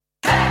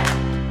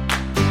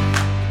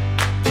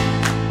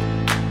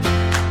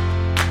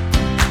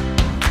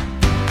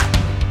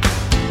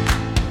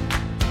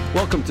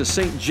welcome to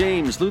St.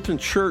 James Lutheran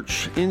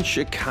Church in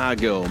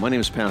Chicago. My name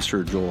is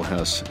Pastor Joel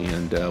Hess,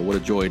 and what a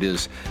joy it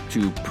is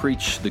to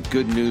preach the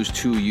good news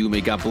to you.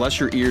 May God bless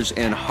your ears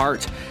and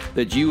heart,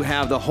 that you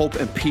have the hope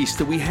and peace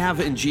that we have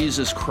in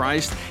Jesus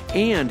Christ,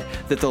 and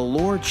that the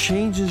Lord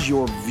changes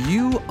your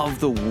view of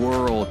the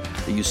world,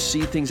 that you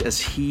see things as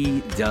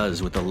He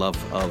does with the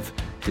love of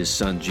His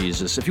Son,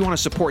 Jesus. If you want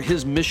to support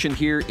His mission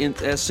here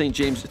at St.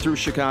 James through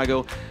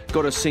Chicago,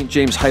 go to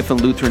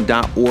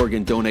stjames-lutheran.org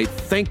and donate.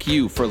 Thank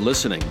you for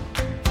listening.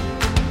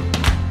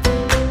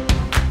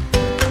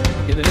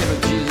 In the name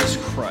of Jesus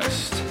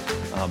Christ,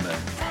 amen.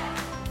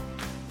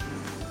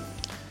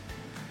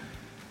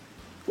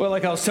 Well,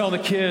 like I was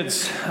telling the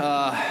kids,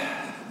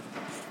 I've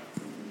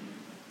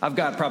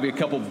got probably a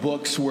couple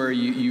books where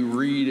you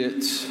read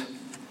it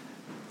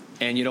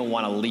and you don't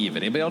want to leave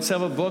it. Anybody else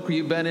have a book where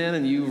you've been in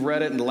and you've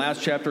read it and the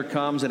last chapter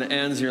comes and it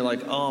ends and you're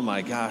like, oh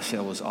my gosh,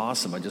 that was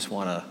awesome. I just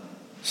want to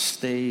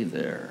stay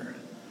there.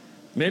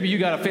 Maybe you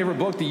got a favorite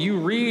book that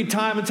you read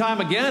time and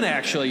time again,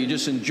 actually. You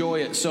just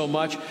enjoy it so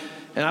much.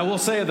 And I will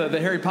say that the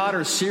Harry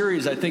Potter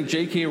series, I think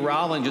J.K.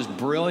 Rowling just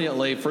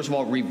brilliantly, first of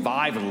all,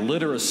 revived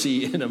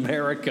literacy in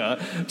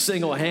America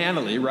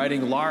single-handedly,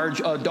 writing large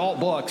adult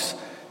books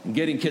and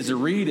getting kids to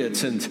read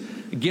it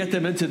and get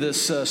them into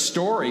this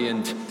story.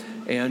 And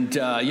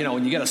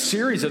when you get a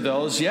series of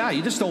those,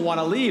 you just don't want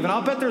to leave. And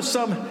I'll bet there's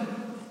some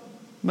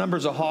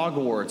members of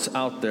Hogwarts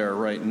out there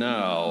right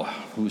now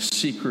who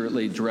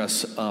secretly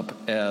dress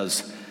up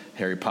as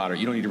Harry Potter.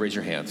 You don't need to raise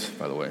your hands,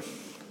 by the way.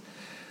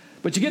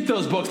 But you get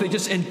those books, they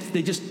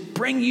just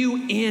bring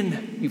you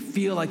in. You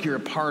feel like you're a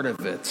part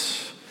of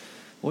it.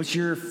 What's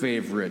your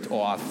favorite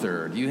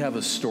author? Do you have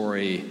a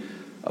story,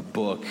 a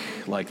book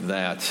like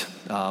that?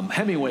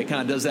 Hemingway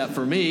kind of does that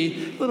for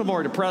me. A little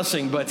more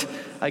depressing, but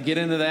I get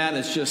into that and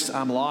it's just,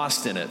 I'm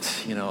lost in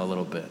it, a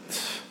little bit.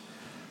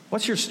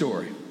 What's your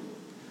story?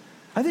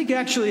 I think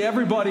actually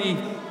everybody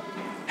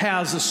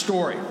has a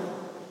story,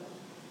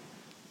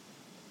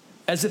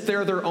 as if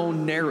they're their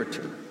own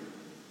narrator.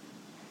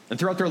 And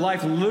throughout their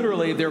life,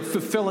 literally, they're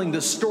fulfilling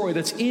this story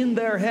that's in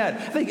their head.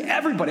 I think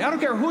everybody, I don't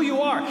care who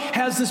you are,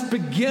 has this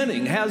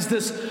beginning, has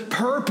this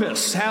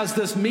purpose, has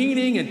this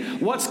meaning,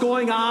 and what's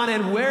going on,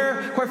 and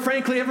where, quite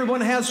frankly, everyone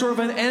has sort of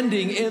an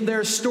ending in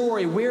their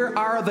story. Where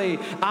are they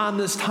on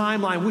this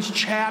timeline? Which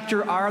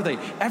chapter are they?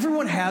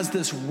 Everyone has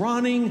this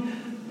running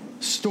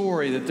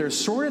story that they're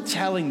sort of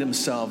telling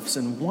themselves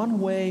in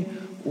one way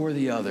or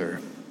the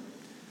other.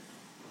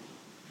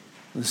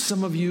 And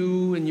some of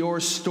you, in your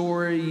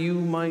story, you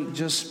might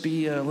just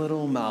be a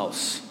little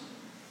mouse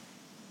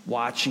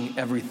watching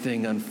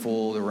everything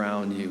unfold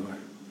around you,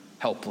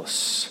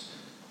 helpless.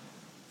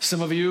 Some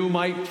of you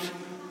might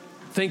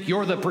think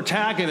you're the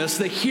protagonist,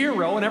 the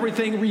hero, and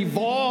everything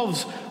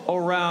revolves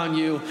around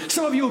you.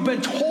 Some of you have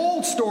been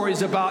told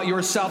stories about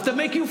yourself that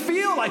make you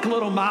feel like a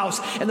little mouse,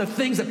 and the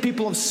things that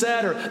people have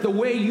said, or the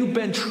way you've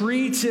been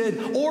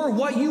treated, or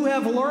what you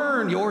have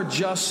learned. You're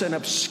just an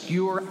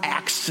obscure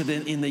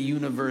accident in the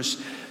universe.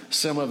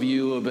 Some of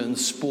you have been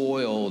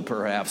spoiled,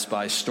 perhaps,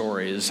 by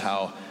stories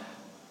how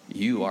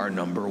you are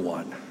number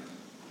one.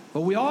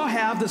 But we all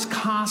have this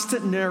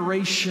constant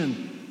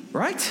narration,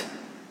 right?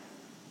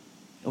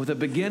 With a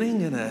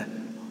beginning and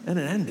an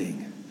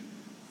ending.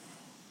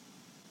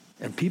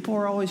 And people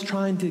are always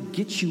trying to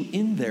get you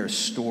in their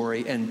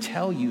story and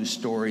tell you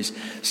stories.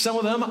 Some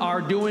of them are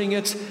doing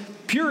it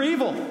pure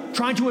evil,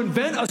 trying to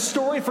invent a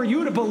story for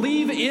you to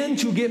believe in,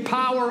 to get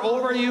power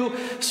over you.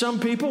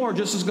 Some people are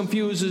just as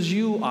confused as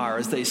you are,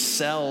 as they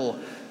sell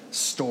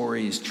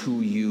stories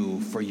to you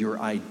for your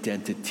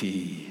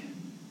identity,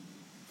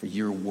 for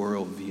your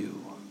worldview.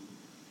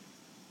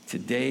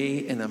 Today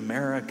in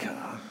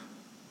America,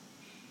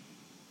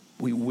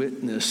 we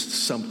witnessed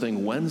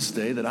something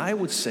Wednesday that I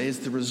would say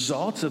is the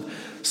result of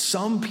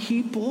some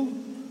people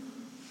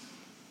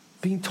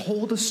being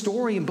told a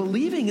story and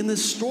believing in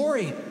this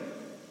story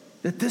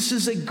that this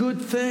is a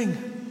good thing. Do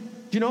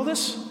you know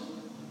this?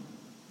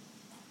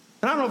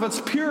 And I don't know if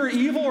it's pure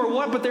evil or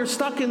what, but they're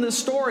stuck in this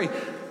story.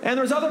 And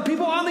there's other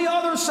people on the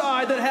other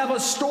side that have a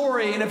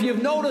story. And if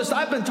you've noticed,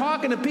 I've been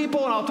talking to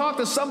people, and I'll talk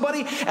to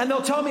somebody, and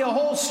they'll tell me a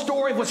whole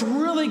story of what's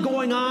really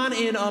going on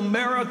in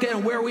America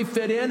and where we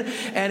fit in.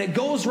 And it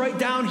goes right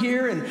down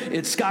here, and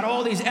it's got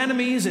all these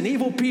enemies and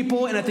evil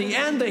people. And at the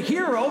end, the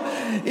hero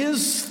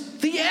is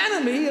the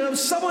enemy of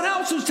someone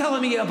else who's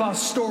telling me about a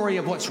story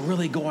of what's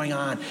really going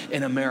on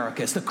in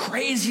America. It's the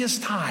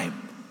craziest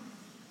time.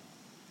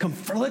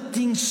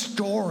 Conflicting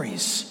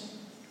stories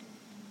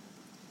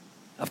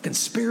of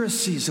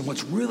conspiracies and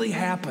what's really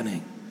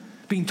happening,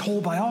 being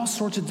told by all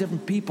sorts of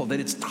different people that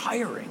it's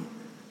tiring.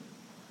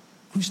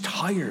 Who's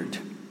tired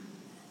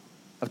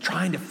of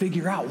trying to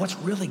figure out what's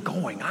really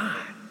going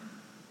on?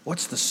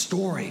 What's the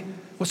story?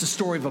 What's the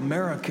story of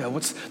America?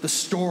 What's the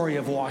story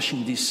of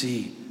Washington,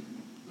 D.C.?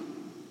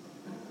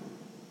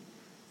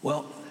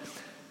 Well,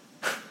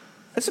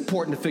 it's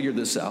important to figure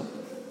this out.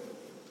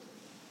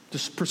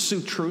 Just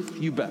pursue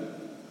truth, you bet.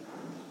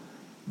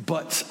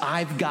 But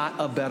I've got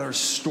a better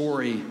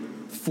story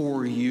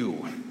for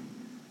you.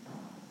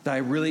 that I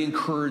really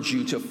encourage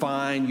you to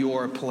find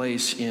your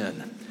place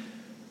in.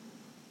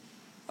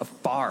 A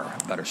far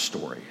better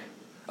story,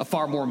 a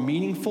far more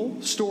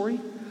meaningful story,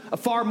 a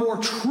far more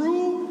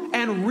true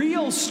and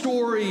real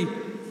story,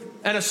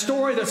 and a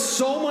story that's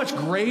so much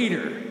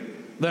greater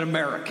than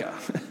America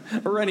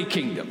or any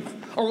kingdom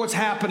or what's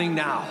happening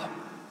now.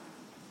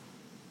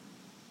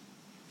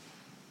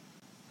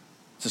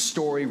 It's a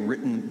story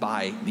written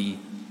by the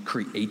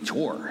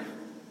Creator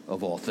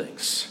of all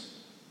things,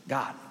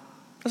 God.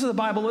 That's what the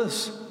Bible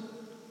is.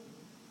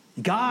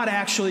 God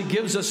actually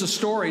gives us a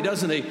story,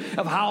 doesn't he,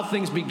 of how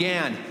things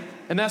began.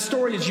 And that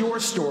story is your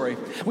story.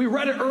 We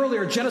read it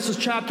earlier, Genesis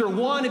chapter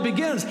 1. It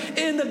begins,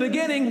 in the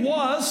beginning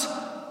was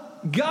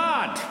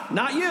God,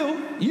 not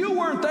you. You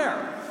weren't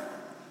there.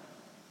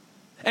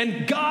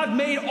 And God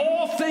made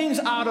all things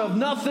out of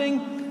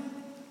nothing.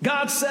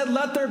 God said,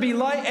 let there be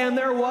light, and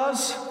there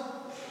was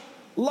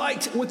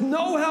light with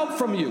no help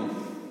from you.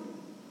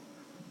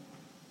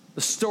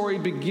 The story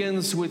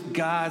begins with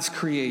God's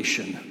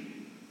creation.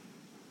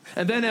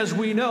 And then, as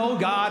we know,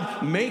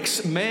 God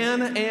makes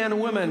man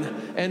and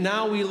women. And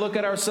now we look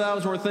at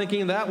ourselves and we're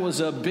thinking that was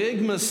a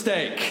big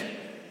mistake.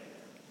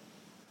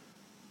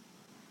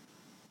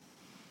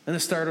 And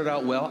it started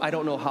out well. I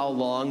don't know how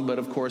long, but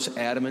of course,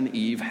 Adam and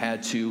Eve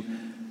had to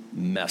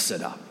mess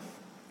it up.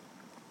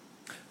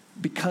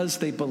 Because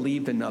they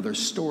believed another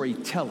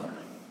storyteller.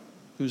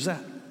 Who's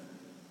that?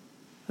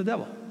 The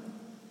devil.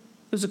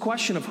 There's a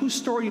question of whose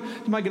story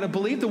am I going to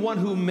believe? The one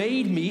who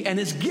made me and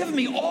has given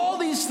me all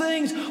these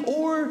things,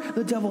 or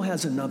the devil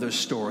has another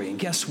story. And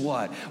guess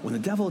what? When the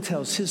devil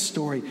tells his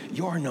story,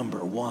 you're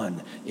number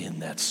one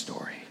in that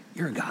story.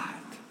 You're God.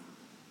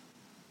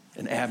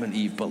 And Adam and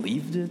Eve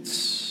believed it,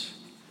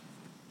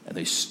 and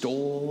they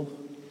stole,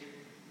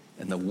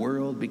 and the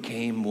world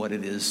became what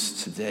it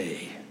is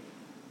today.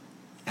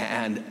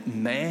 And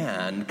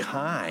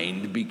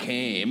mankind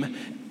became,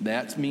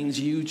 that means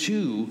you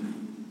too,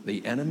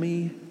 the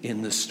enemy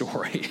in the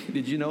story.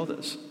 Did you know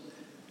this?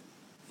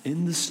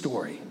 In the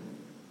story,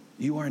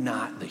 you are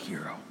not the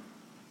hero.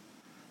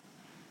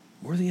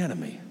 We're the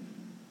enemy.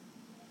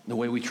 The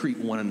way we treat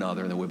one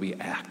another and the way we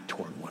act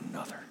toward one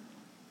another.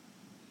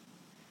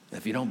 And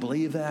if you don't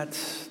believe that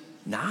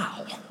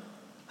now,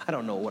 I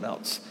don't know what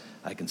else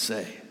I can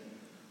say.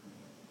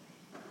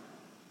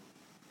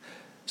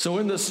 So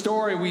in the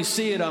story, we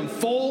see it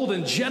unfold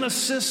in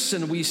Genesis,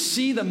 and we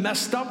see the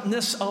messed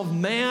upness of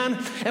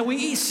man, and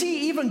we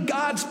see even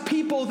God's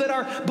people that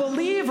are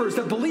believers,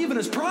 that believe in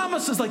his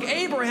promises, like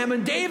Abraham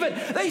and David.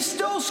 They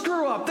still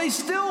screw up. They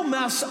still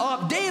mess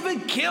up.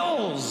 David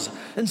kills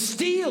and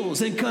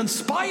steals and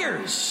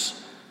conspires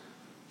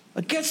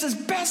against his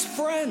best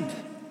friend.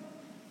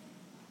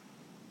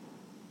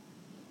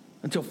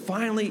 Until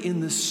finally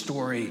in this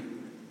story,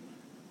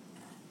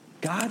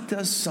 God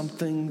does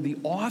something, the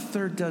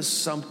author does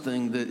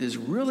something that is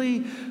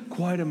really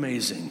quite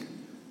amazing.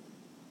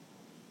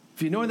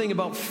 If you know anything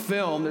about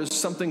film, there's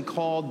something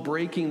called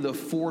breaking the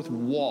fourth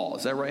wall.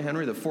 Is that right,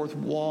 Henry? The fourth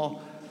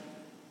wall?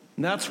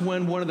 And that's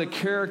when one of the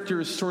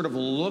characters sort of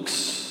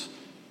looks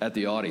at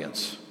the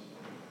audience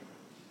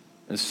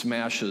and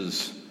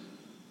smashes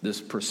this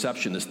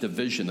perception, this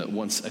division that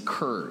once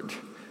occurred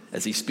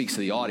as he speaks to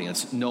the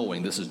audience,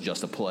 knowing this is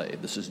just a play,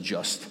 this is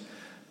just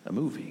a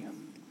movie.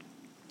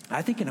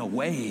 I think in a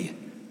way,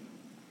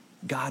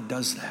 God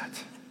does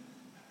that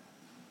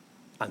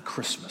on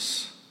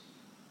Christmas.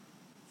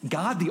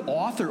 God, the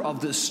author of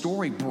this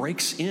story,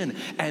 breaks in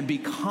and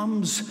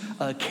becomes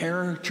a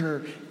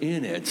character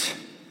in it,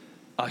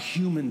 a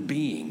human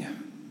being,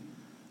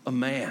 a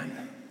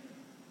man.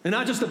 And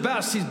not just the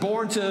best, he's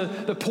born to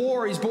the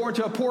poor, he's born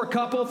to a poor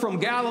couple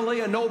from Galilee,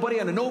 a nobody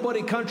in a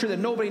nobody country that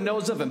nobody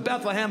knows of, in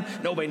Bethlehem.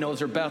 Nobody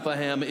knows where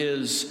Bethlehem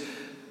is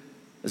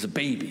as a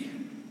baby.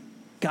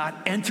 God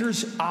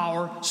enters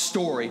our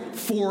story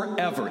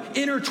forever,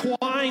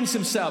 intertwines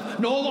himself,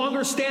 no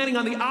longer standing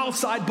on the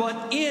outside,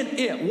 but in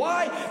it.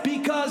 Why?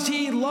 Because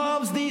he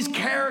loves these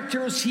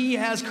characters he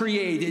has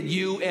created,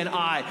 you and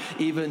I,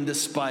 even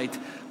despite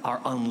our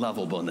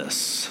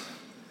unlovableness.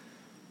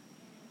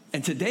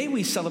 And today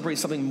we celebrate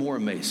something more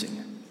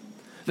amazing.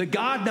 That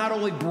God not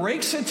only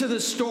breaks into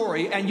this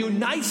story and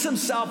unites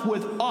himself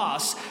with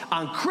us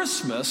on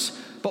Christmas,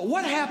 but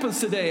what happens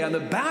today on the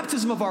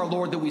baptism of our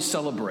Lord that we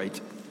celebrate?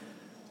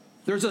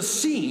 There's a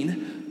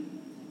scene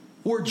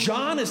where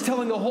John is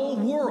telling the whole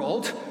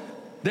world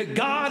that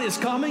God is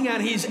coming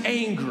and he's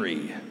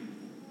angry.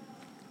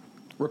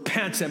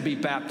 Repent and be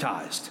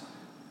baptized.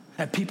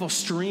 And people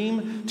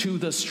stream to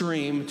the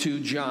stream,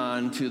 to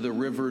John, to the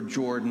river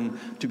Jordan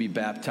to be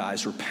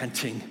baptized,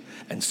 repenting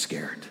and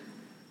scared.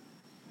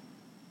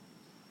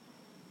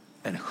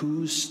 And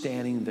who's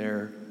standing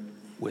there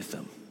with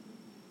them?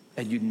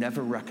 And you'd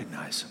never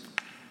recognize him.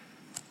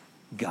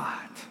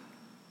 God,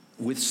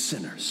 with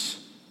sinners,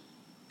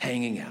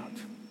 hanging out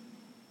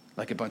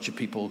like a bunch of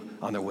people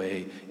on their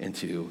way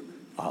into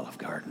Olive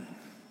Garden.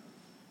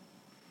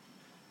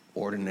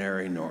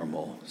 Ordinary,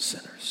 normal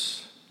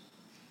sinners.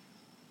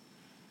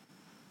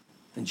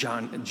 And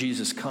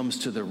Jesus comes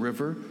to the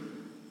river,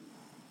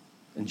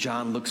 and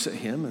John looks at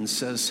him and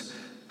says,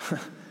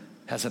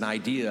 has an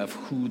idea of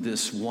who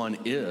this one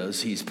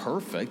is. He's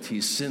perfect,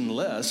 he's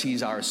sinless,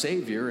 he's our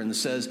Savior, and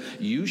says,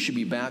 you should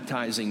be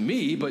baptizing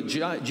me. But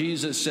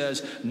Jesus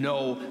says,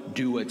 no,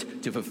 do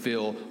it to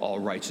fulfill all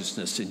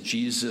righteousness. And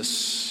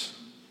Jesus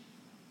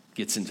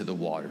gets into the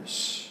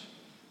waters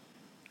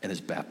and is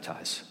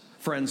baptized.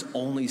 Friends,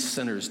 only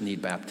sinners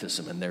need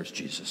baptism, and there's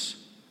Jesus.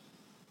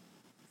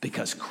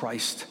 Because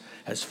God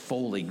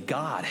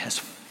has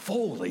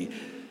fully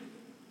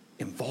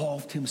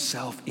involved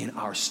himself in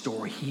our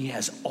story. He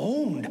has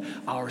owned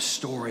our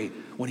story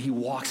when he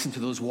walks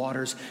into those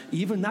waters.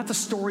 Even not the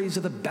stories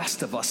of the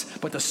best of us,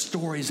 but the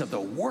stories of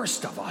the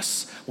worst of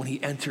us. When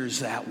he enters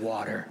that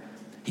water,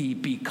 he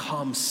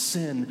becomes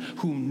sin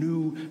who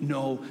knew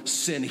no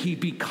sin. He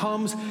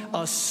becomes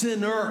a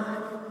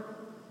sinner.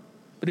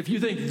 But if you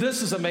think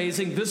this is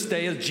amazing, this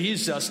day as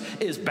Jesus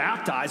is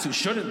baptized, who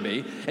shouldn't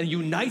be, and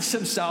unites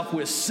himself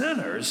with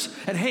sinners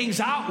and hangs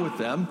out with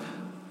them.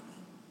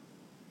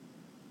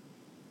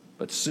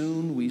 But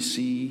soon we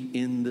see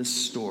in this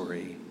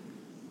story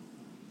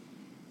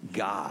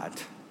God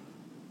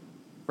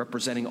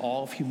representing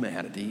all of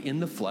humanity in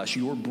the flesh,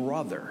 your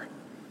brother,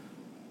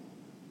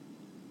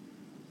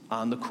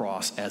 on the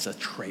cross as a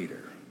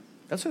traitor.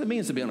 That's what it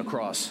means to be on a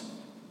cross.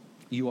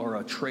 You are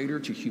a traitor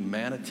to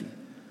humanity,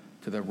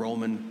 to the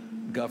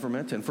Roman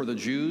government. And for the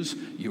Jews,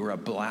 you are a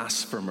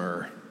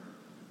blasphemer.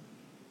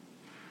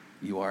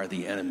 You are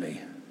the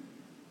enemy.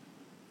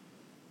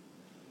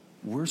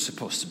 We're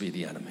supposed to be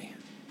the enemy.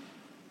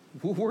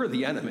 We're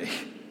the enemy.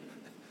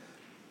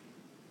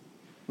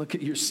 Look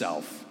at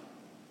yourself.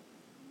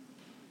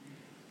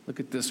 Look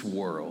at this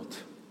world.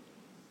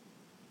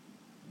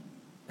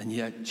 And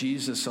yet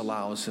Jesus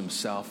allows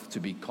himself to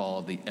be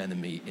called the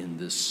enemy in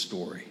this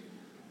story.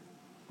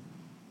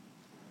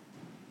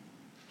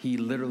 He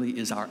literally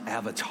is our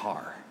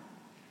avatar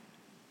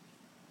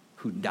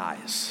who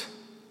dies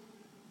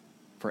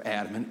for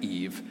Adam and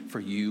Eve, for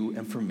you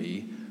and for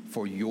me,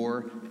 for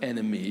your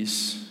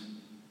enemies,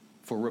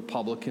 for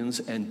Republicans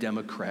and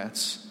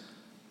Democrats,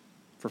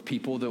 for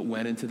people that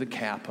went into the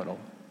Capitol,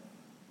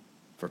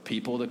 for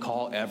people that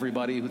call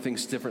everybody who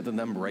thinks different than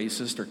them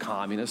racist or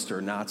communist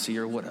or Nazi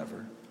or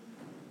whatever.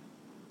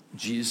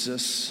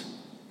 Jesus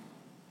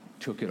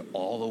took it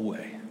all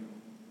away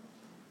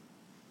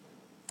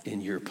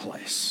in your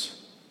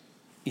place,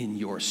 in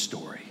your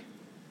story.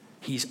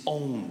 He's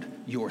owned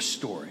your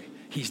story.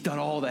 He's done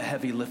all the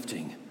heavy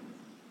lifting.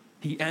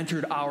 He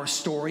entered our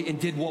story and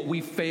did what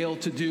we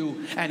failed to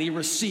do, and he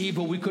received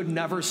what we could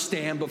never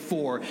stand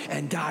before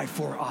and died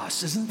for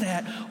us. Isn't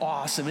that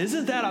awesome?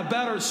 Isn't that a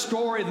better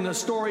story than the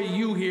story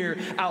you hear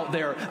out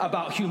there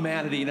about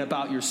humanity and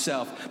about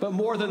yourself? But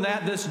more than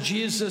that, this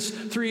Jesus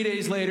 3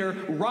 days later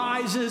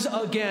rises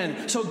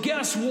again. So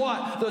guess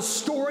what? The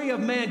story of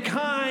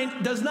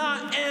mankind does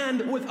not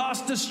end with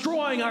us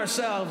destroying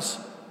ourselves.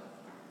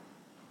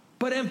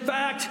 But in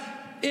fact,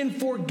 in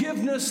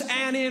forgiveness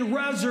and in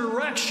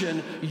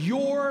resurrection,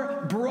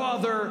 your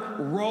brother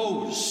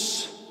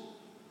rose.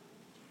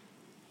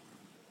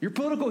 Your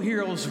political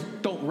heroes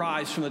don't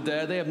rise from the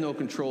dead. They have no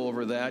control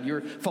over that.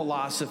 Your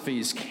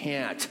philosophies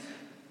can't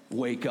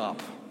wake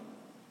up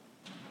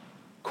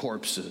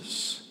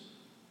corpses.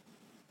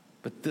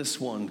 But this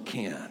one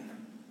can.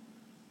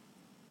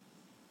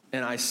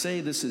 And I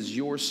say this is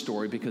your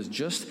story because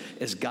just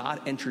as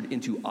God entered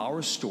into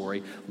our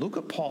story, look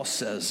what Paul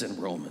says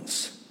in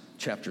Romans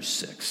chapter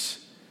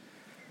 6.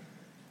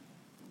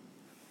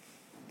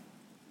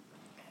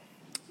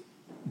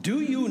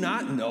 Do you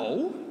not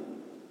know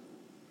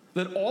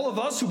that all of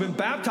us who've been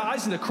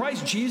baptized into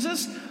Christ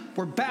Jesus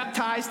were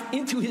baptized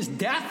into his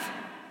death?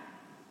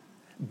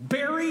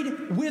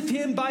 Buried with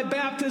him by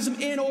baptism,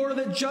 in order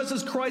that just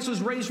as Christ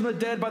was raised from the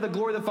dead by the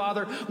glory of the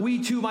Father,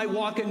 we too might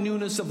walk in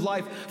newness of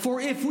life. For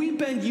if we've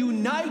been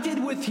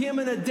united with him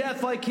in a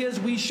death like his,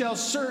 we shall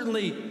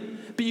certainly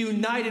be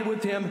united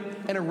with him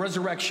in a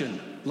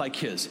resurrection like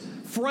his.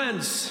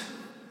 Friends,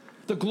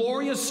 the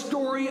glorious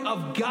story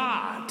of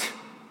God,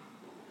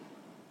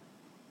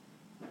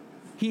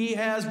 he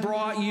has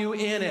brought you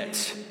in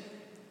it.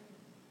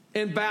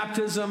 In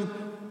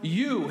baptism,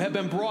 you have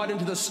been brought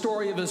into the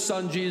story of his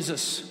son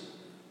Jesus.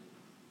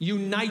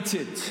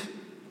 United.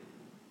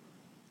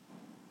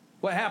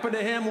 What happened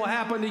to him will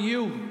happen to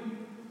you.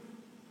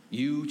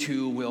 You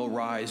too will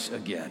rise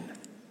again.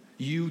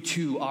 You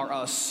too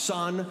are a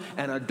son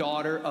and a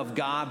daughter of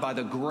God by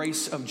the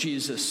grace of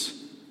Jesus.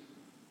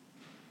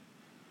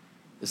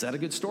 Is that a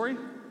good story?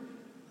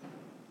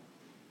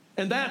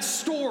 And that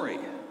story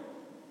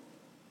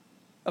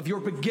of your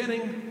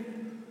beginning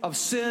of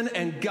sin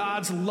and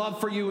God's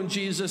love for you in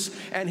Jesus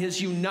and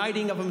his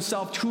uniting of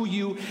himself to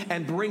you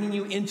and bringing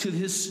you into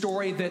his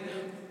story that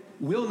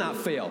will not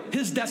fail.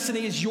 His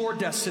destiny is your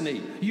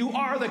destiny. You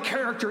are the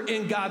character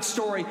in God's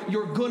story.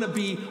 You're going to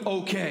be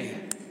okay.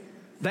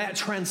 That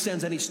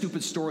transcends any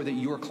stupid story that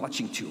you're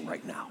clutching to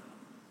right now.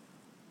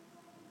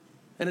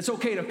 And it's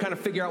okay to kind of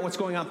figure out what's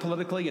going on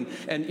politically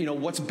and you know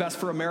what's best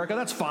for America.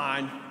 That's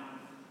fine.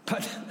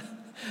 But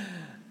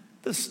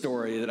the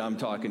story that I'm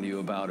talking to you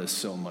about is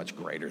so much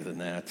greater than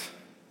that.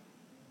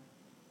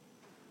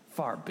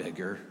 far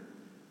bigger,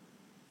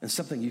 and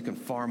something you can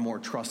far more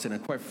trust in,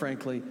 and quite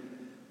frankly,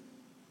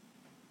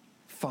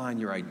 find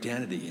your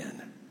identity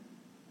in,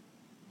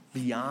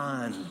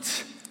 beyond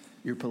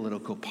your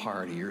political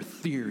party, your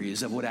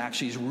theories of what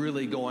actually is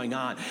really going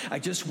on. I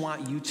just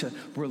want you to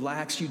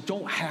relax. You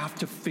don't have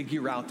to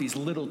figure out these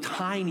little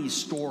tiny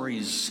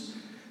stories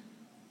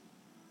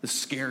that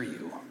scare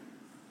you,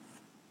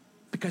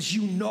 because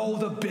you know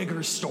the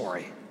bigger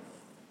story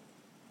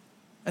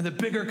and the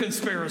bigger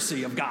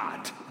conspiracy of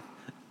God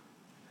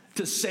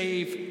to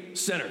save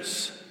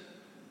sinners.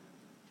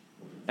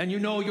 And you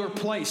know your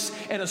place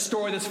in a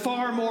story that's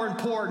far more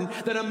important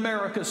than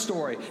America's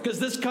story. Because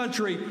this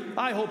country,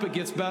 I hope it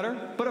gets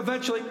better, but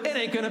eventually it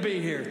ain't going to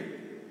be here.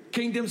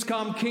 Kingdoms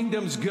come,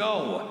 kingdoms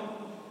go.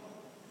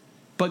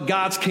 But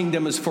God's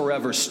kingdom is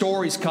forever.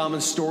 Stories come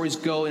and stories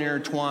go and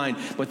intertwine,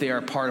 but they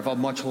are part of a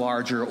much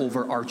larger,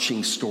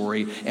 overarching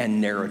story and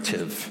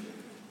narrative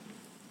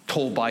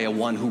told by a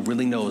one who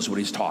really knows what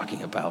he's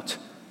talking about.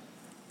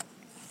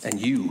 And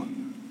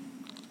you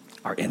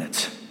are in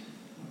it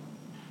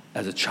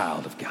as a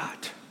child of God.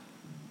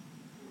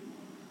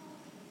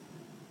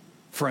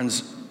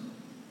 Friends,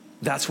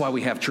 that's why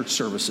we have church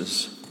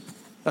services.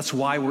 That's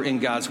why we're in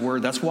God's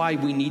word. That's why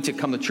we need to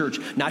come to church,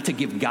 not to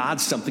give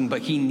God something,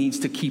 but he needs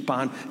to keep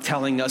on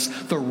telling us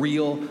the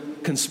real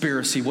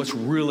conspiracy, what's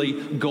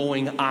really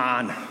going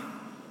on,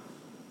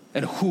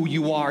 and who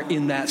you are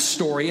in that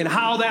story, and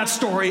how that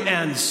story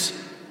ends.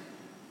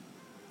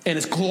 And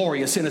it's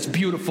glorious, and it's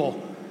beautiful,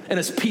 and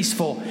it's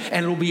peaceful,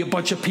 and it'll be a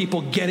bunch of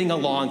people getting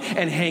along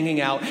and hanging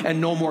out,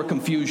 and no more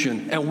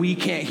confusion. And we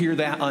can't hear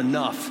that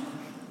enough,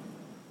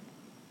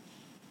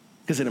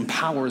 because it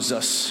empowers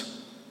us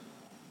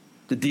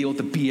to deal with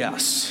the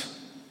BS,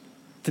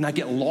 to not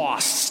get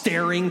lost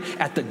staring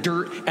at the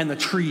dirt and the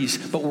trees,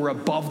 but we're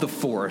above the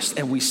forest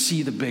and we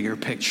see the bigger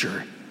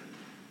picture.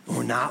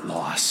 We're not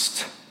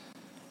lost.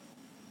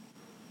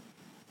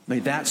 May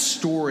that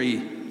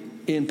story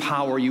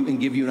empower you and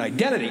give you an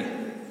identity.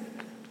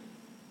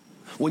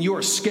 When you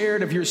are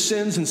scared of your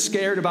sins and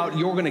scared about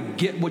you're going to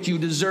get what you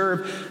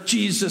deserve,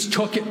 Jesus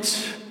took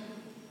it.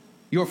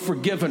 You're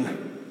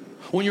forgiven.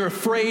 When you're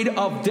afraid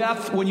of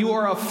death, when you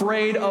are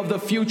afraid of the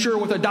future,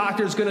 what the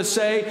doctor's going to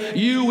say,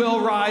 you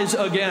will rise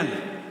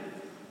again.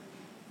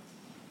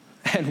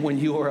 And when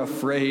you are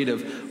afraid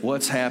of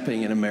what's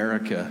happening in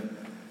America,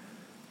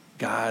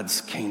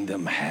 God's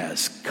kingdom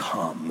has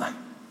come,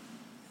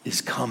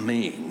 is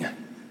coming,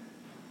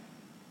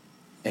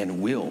 and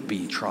will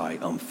be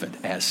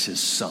triumphant as his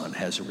Son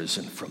has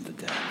risen from the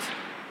dead.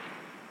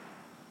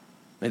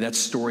 May that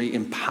story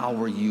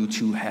empower you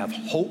to have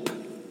hope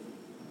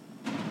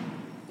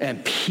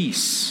and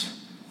peace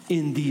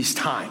in these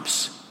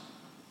times.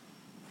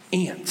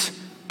 And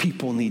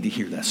people need to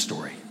hear that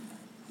story.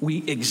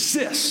 We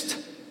exist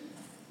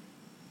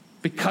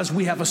because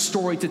we have a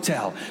story to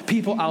tell.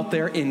 People out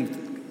there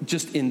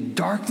in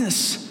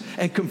darkness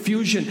and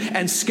confusion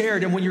and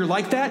scared. And when you're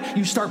like that,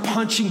 you start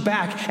punching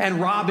back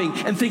and robbing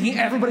and thinking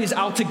everybody's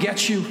out to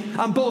get you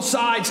on both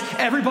sides.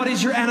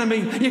 Everybody's your enemy.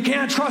 You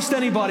can't trust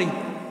anybody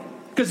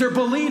because they're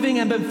believing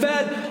and been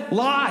fed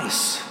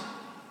lies.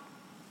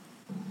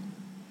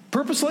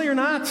 Purposely or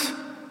not,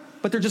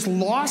 but they're just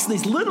lost in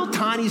these little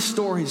tiny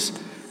stories,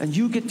 and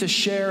you get to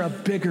share a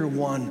bigger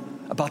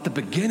one about the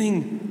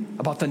beginning,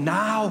 about the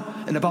now,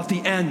 and about the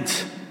end.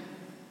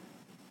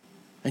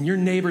 And your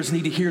neighbors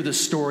need to hear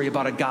this story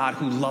about a God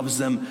who loves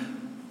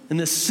them, and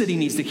this city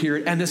needs to hear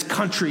it, and this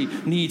country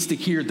needs to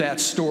hear that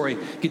story.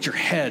 Get your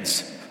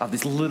heads out of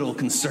these little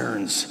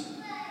concerns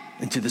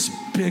into this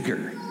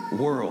bigger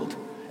world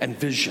and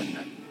vision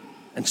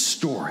and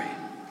story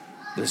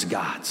that is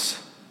God's.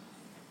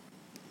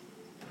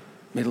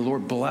 May the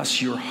Lord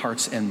bless your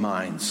hearts and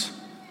minds.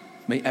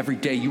 May every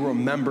day you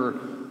remember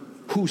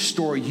whose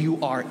story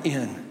you are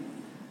in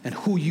and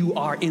who you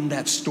are in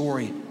that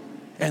story,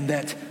 and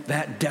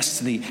that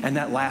destiny and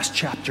that last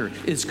chapter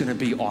is going to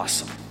be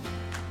awesome.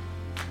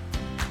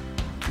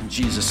 In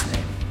Jesus'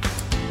 name,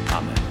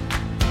 amen.